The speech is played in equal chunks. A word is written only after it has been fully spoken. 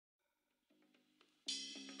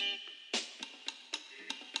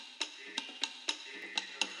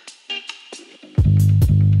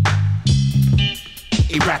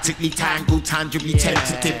Erratically tangled, tangibly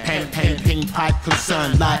tentative, pen, ping, pipe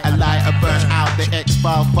concern. Light a burn out the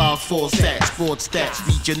X-file file, 4 sets, broad steps.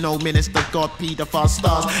 Regional minister, God, paedophile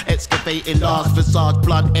stars, excavating large visage,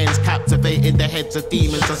 blood ends, captivating the heads of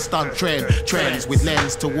demons. A stunt trends with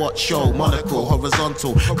lens to watch show, monocle,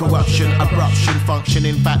 horizontal, corruption, abruption,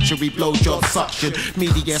 functioning, factory, blowjob, suction,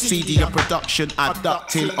 media, CD, production,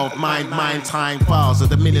 abducting of mind, time, files of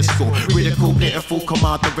the minuscule, critical, pitiful,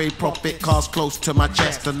 command the ray, profit, cast close to my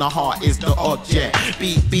chest, and the heart is the object.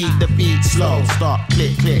 Beat, the beat slow, start,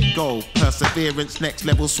 click, go, perseverance, next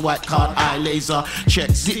level, swipe card, eye laser,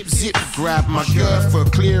 check, zip, grab my girl for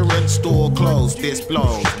clearance, door closed, this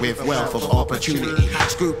blows with wealth of opportunity,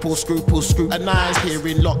 scruple, scrutinize,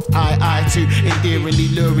 hearing locked, eye to, endearingly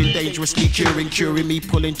luring, dangerously curing me,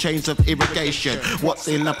 pulling chains of irrigation, what's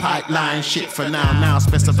in the pipeline, shit for now,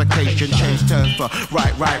 specification, change turn for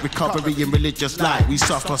right, recovery in religious light, we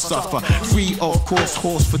suffer, free of course,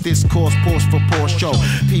 horse for discourse, pause for poor show,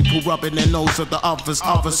 people rubbing their nose at the others,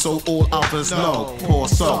 so all others know, poor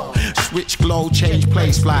soul, switch glow, change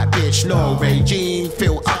place, flight bitch, no, regime,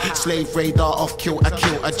 filter, slave radar, off kilter,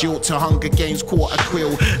 kill a jilt to Hunger Games, quarter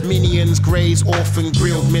quill, minions, greys, orphan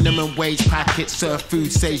grilled, minimum wage packet, surf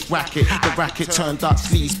food, sage racket, the racket turned up,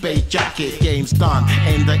 sleeves, beige jacket, game's done,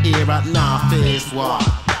 end the era, nah, fears what?